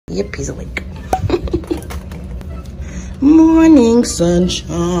Yep, he's awake. Morning,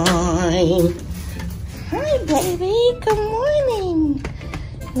 sunshine. Hi, baby. Good morning.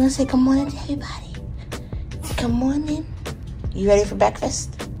 You want to say good morning to everybody? Good morning. You ready for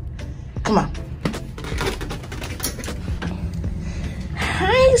breakfast? Come on.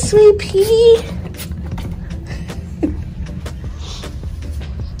 Hi, sweet pea.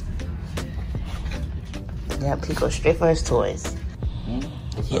 Yep, he goes straight for his toys.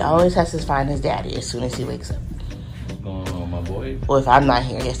 He always has to find his daddy as soon as he wakes up. What's going on, my boy? Or if I'm not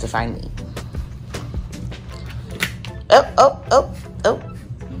here, he has to find me. Oh.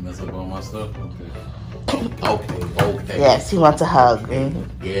 You mess up all my stuff? Okay. Yes, he wants a hug.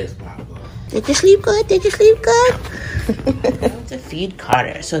 Yes, Papa. Did you sleep good? Did you sleep good? To feed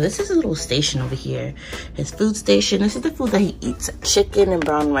Carter. So this is a little station over here. His food station. This is the food that he eats. Chicken and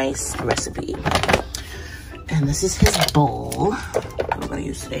brown rice recipe. And this is his bowl I'm gonna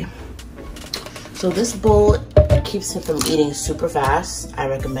use today. So this bowl keeps him from eating super fast. I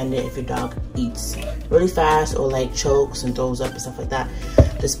recommend it if your dog eats really fast or like chokes and throws up and stuff like that.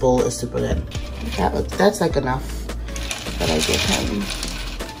 This bowl is super good. That's like enough that I give him.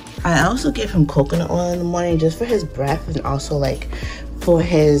 I also give him coconut oil in the morning just for his breath and also like for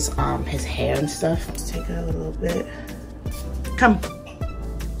his hair and stuff. Let's take it out a little bit. Come.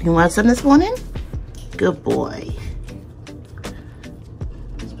 You want some this morning? Good boy.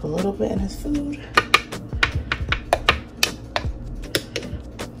 Just put a little bit in his food.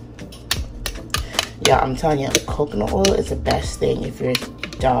 Yeah, I'm telling you, coconut oil is the best thing if your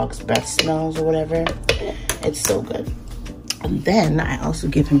dog's breath smells or whatever. It's so good. And then I also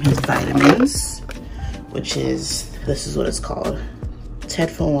give him his vitamins, which is, this is what it's called.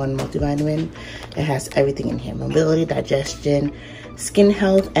 10-for-1 multivitamin. It has everything in here. Mobility, digestion, skin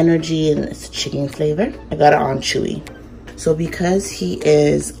health, energy, and it's chicken flavor. I got it on Chewy. So because he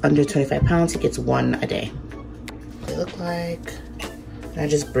is under 25 pounds, he gets 1 a day. They look like, I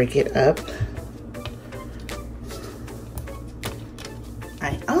just break it up.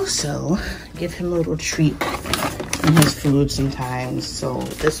 I also give him a little treat in his food sometimes. So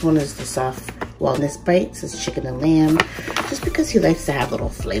this one is the soft wellness bites. It's chicken and lamb, just because he likes to have a little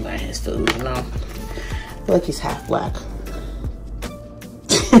flavor in his food, you know. I feel like he's half black.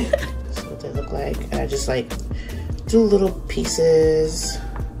 That's what they look like. And I just like do little pieces,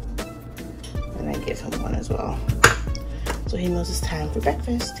 and I give him one as well. So he knows it's time for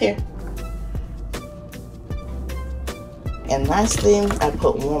breakfast. Here. And lastly, I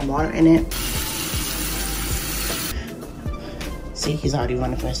put warm water in it. See, he's already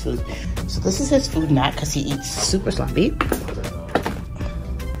running for his food. So this is his food not because he eats super sloppy.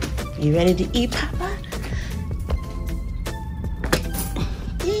 You ready to eat, Papa?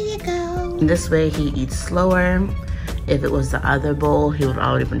 There you go. And this way he eats slower. If it was the other bowl, he would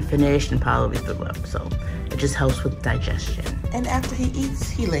already been finished and probably threw up. So it just helps with digestion. And after he eats,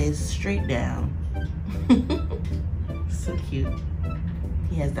 he lays straight down. So cute.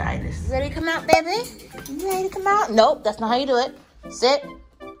 He has the itis. You ready to come out, baby? You ready to come out? Nope, that's not how you do it. Sit.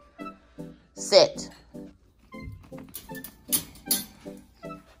 Sit.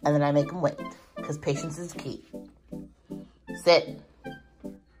 And then I make him wait, because patience is key. Sit.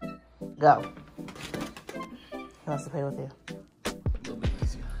 Go. He wants to play with you.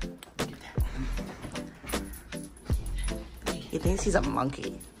 He thinks he's a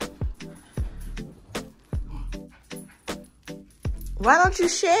monkey. Why don't you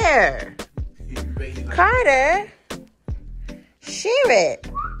share? Carter, share it.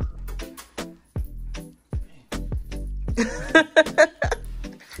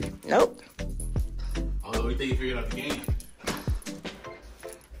 Nope. Although we think you figured out the game.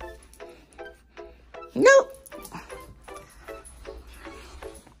 Nope.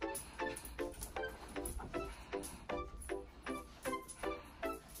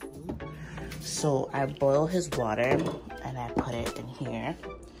 So I boil his water and I put it in here.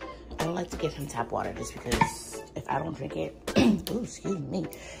 I don't like to give him tap water just because if I don't drink it, ooh, excuse me.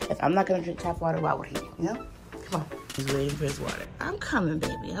 If I'm not gonna drink tap water, why would he? You know? Come on. He's waiting for his water. I'm coming,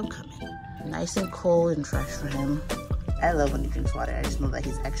 baby. I'm coming. Nice and cold and fresh for him. I love when he drinks water. I just know that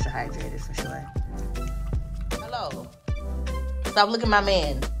he's extra hydrated for sure. Hello. Stop looking at my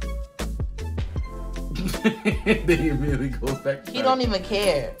man. Then he immediately goes back. He don't even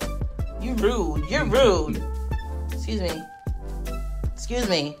care. You rude. You're rude. Excuse me. Excuse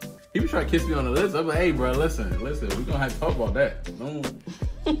me. He was trying to kiss me on the lips. I'm like, hey, bro, listen. We're going to have to talk about that. Don't.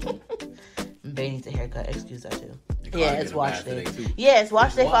 Bae needs a haircut. Excuse that, too. Yeah, it's wash day. Yeah, it's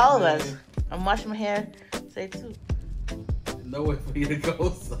wash day for all of us. I'm washing my hair today, too. No way for you to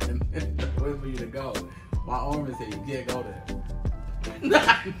go, son. No way for you to go. My arm is here. You can't go there.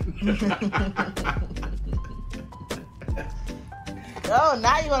 Oh,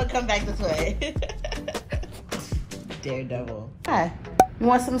 now you want to come back this way. Daredevil. Hi. You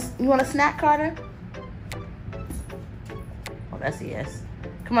want a snack, Carter? Oh, that's a yes.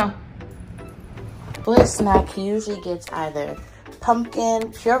 Come on. For his snack, he usually gets either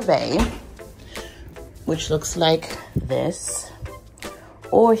pumpkin puree, which looks like this,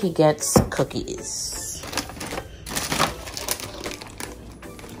 or he gets cookies,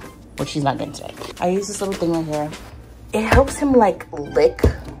 which he's not getting today. I use this little thing right here. It helps him like lick.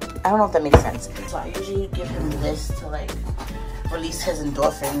 I don't know if that makes sense. So I usually give him this to like release his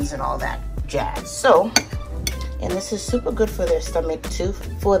endorphins and all that jazz. So, and this is super good for their stomach too,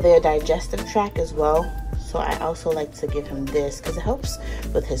 for their digestive tract as well. So I also like to give him this because it helps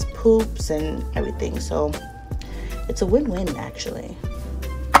with his poops and everything. So it's a win-win actually.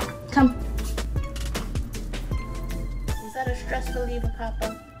 Come. Is that a stress reliever,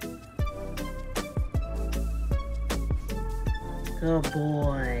 Papa? Good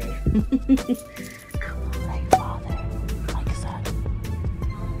boy. Come on, like father, like son.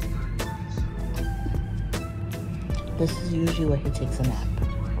 This is usually where he takes a nap,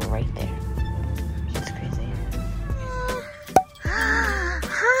 right there. It's crazy.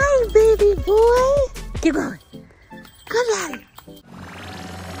 Hi, baby boy. Keep going. Come on.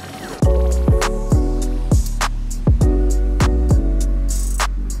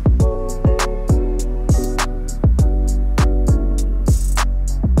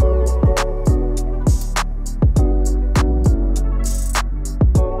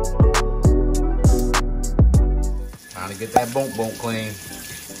 Get that boom clean.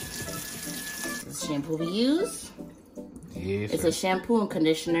 This shampoo we use. Yes. It's a shampoo and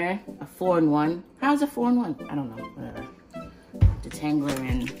conditioner, a 4-in-1. How's a 4-in-1? I don't know. Whatever. Detangler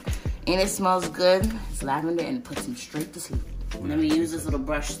and it smells good. It's lavender and it puts him straight to sleep. And then we use this little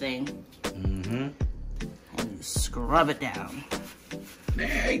brush thing. And you scrub it down.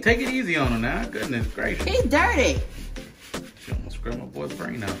 Hey, take it easy on him now. Goodness gracious. He's dirty. She almost scrubbed my boy's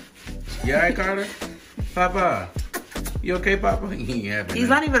brain out. You alright, Carter? Papa? You okay, Papa? He's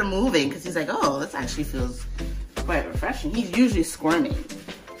not even moving because he's like, oh, this actually feels quite refreshing. He's usually squirming.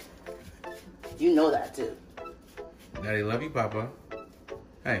 You know that too. Daddy love you, Papa.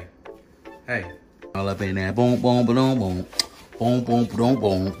 Hey. Hey. All up in that boom, boom, boom, boom. Boom, boom, boom,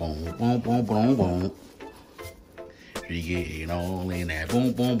 boom, boom, boom, boom, boom, boom. She getting all in that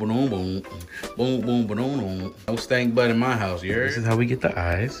boom, boom, boom, boom. Boom, boom, boom, boom. No stank butt in my house, you heard? This is how we get the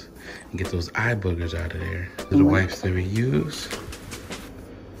eyes. And get those eye boogers out of there. The wipes that we use.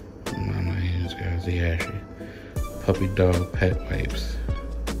 Mama hands, guys. Yeah, puppy dog pet wipes.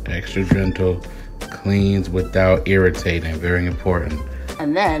 Extra gentle, cleans without irritating. Very important.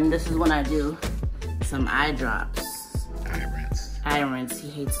 And then this is when I do some eye drops. Eye rinse. Eye rinse. He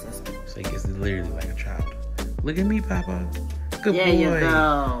hates this. So he gets literally like a child. Look at me, Papa. Good boy. There you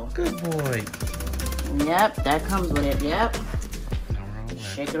go. Good boy. Yep, that comes with it. Yep.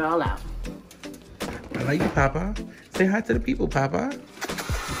 Shake it all out. I like you, Papa. Say hi to the people, Papa.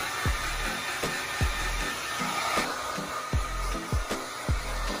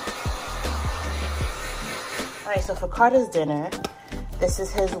 Alright, so for Carter's dinner, this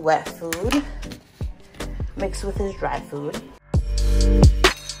is his wet food mixed with his dry food.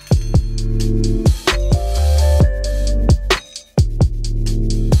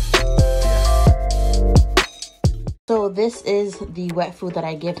 So this is the wet food that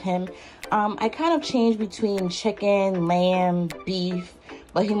I give him. I kind of change between chicken, lamb, beef,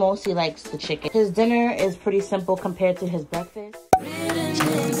 but he mostly likes the chicken. His dinner is pretty simple compared to his breakfast.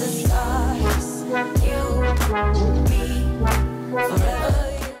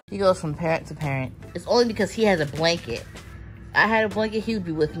 He goes from parent to parent. It's only because he has a blanket. I had a blanket, he would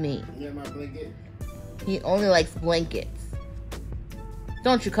be with me. You have my blanket? He only likes blankets.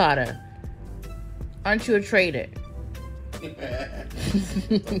 Don't you, Carter? Aren't you a traitor?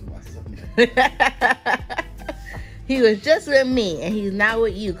 He was just with me and he's not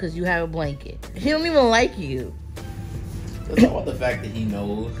with you because you have a blanket. He don't even like you. It's all the fact that he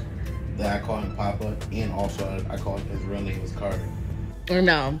knows that I call him Papa and also I call him his real name is Carter.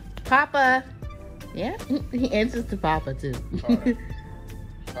 No, Papa. Yeah, he answers to Papa too. Carter.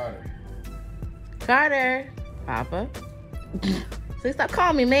 Carter. Carter. Papa. So stop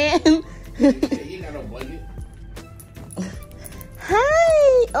calling me, man. You ain't got no blanket.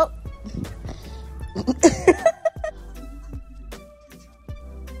 Hi. Oh.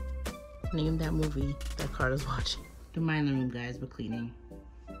 Name that movie that Carter's watching. Don't mind the room, guys. We're cleaning.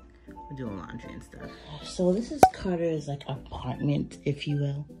 We're doing laundry and stuff. So this is Carter's like apartment, if you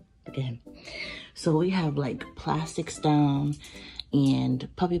will. Look at him. So we have like plastics down and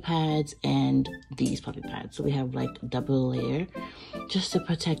puppy pads and these puppy pads. So we have like double layer just to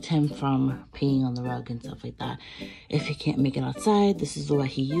protect him from peeing on the rug and stuff like that. If he can't make it outside, this is what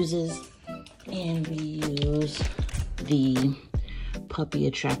he uses. And we use the puppy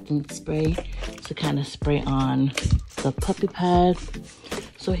attractant spray to kind of spray on the puppy pad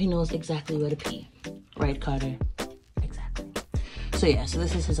so he knows exactly where to pee. Right, Carter? Exactly. So yeah, so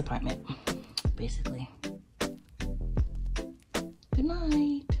this is his apartment, basically. Good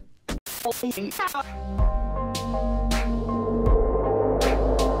night.